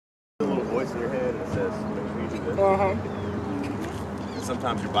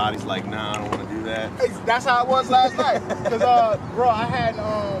Sometimes your body's like, nah, I don't want to do that. That's how it was last night. Cause bro, I had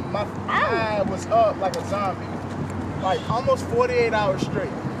my eye was up like a zombie, like almost 48 hours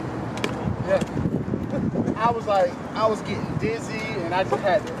straight. Yeah. I was getting dizzy, and I just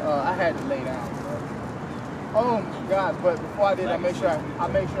had to lay down. Bro. Oh my God! But before I did, I made sure I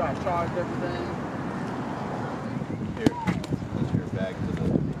charged everything. Here, let's your back to the.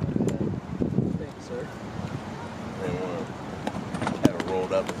 Thank you, sir. Had it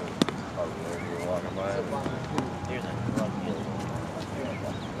rolled up and then you were walking by. Here's a drug dealer.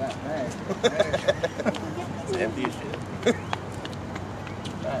 It's empty as shit.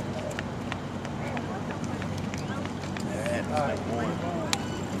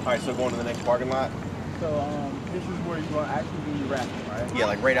 Alright, so going to the next parking lot. So this is where you're gonna actually be rapping, right? Yeah,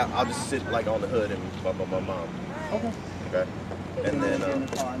 like right out. I'll just sit like on the hood and bum bum bum bum. Okay. Okay. And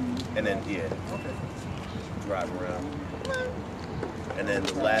then yeah. Okay. Drive around. And then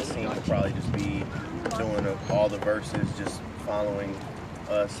the last scene will probably just be doing all the verses, just following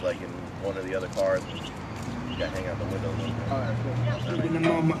us like in one of the other cars. You gotta hang out the window a little bit. Alright, cool. When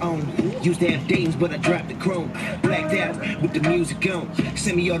I'm on my own, used to have dames, but I dropped the chrome. Blacked out with the music on.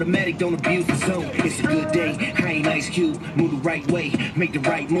 Semi-automatic, don't abuse the zone. It's a good day, I ain't Ice Cube. Move the right way, make the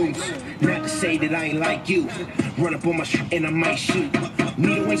right moves. Not to say that I ain't like you. Run up on my shit and I might shoot.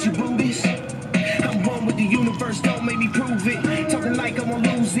 Need a way you do this? I'm one with the universe, don't make me prove it. Talking like I won't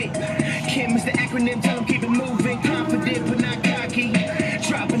lose it. Kim is the acronym, tell them keep it moving. Confident but not cocky.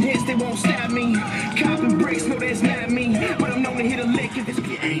 Dropping hits, they won't stop me. Copping breaks, no that's not me. But I'm known to hit a lick if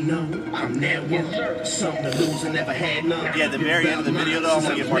you ain't know. I'm that one. Something to lose, I never had none. Yeah, at the very end of the video though, I'm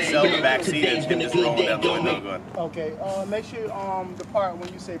gonna give Marcel the back seat and him just rolling down the window going. Okay, make sure the part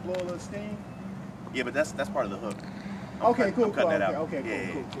when you say blow a little steam. Yeah, but that's part of the hook. Okay, cool, I'm cutting that out.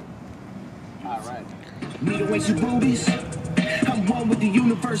 Okay, cool. All right. Need to waste your booties. I'm one with the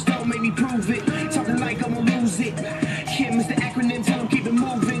universe, don't make me prove it. Talking like I'm gonna lose it. Kim is the acronym, tell them keep it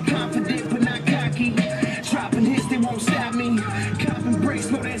moving. Confident but not cocky. Dropping hits, they won't stop me. Copping breaks,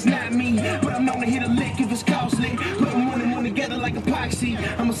 no that's not me. But I'm known to hit a lick if it's costly. Put them one and one together like epoxy.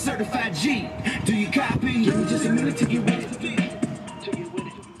 I'm a certified G. Do you copy? Give me just a minute to get ready.